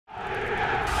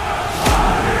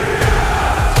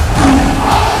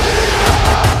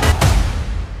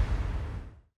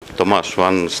Tomas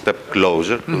one step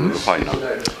closer to the final.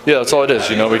 Yeah, that's all it is.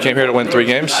 You know, we came here to win 3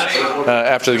 games.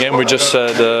 After the game, we just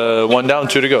said 1 down,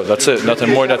 2 to go. That's it. Nothing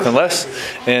more, nothing less.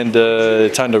 And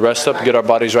time to rest up, get our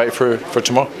bodies right for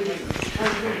tomorrow.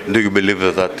 Do you believe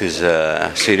that that is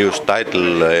a serious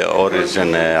title or is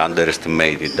an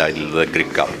underestimated title, the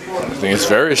Greek Cup? I think it's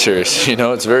very serious. You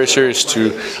know, it's very serious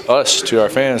to us, to our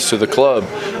fans, to the club.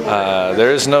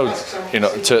 There is no, you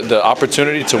know, the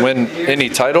opportunity to win any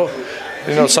title.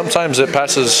 You know, sometimes it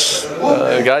passes.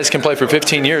 Guys can play for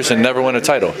 15 years and never win a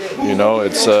title. You know,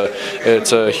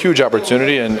 it's a huge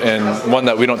opportunity and one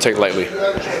that we don't take lightly.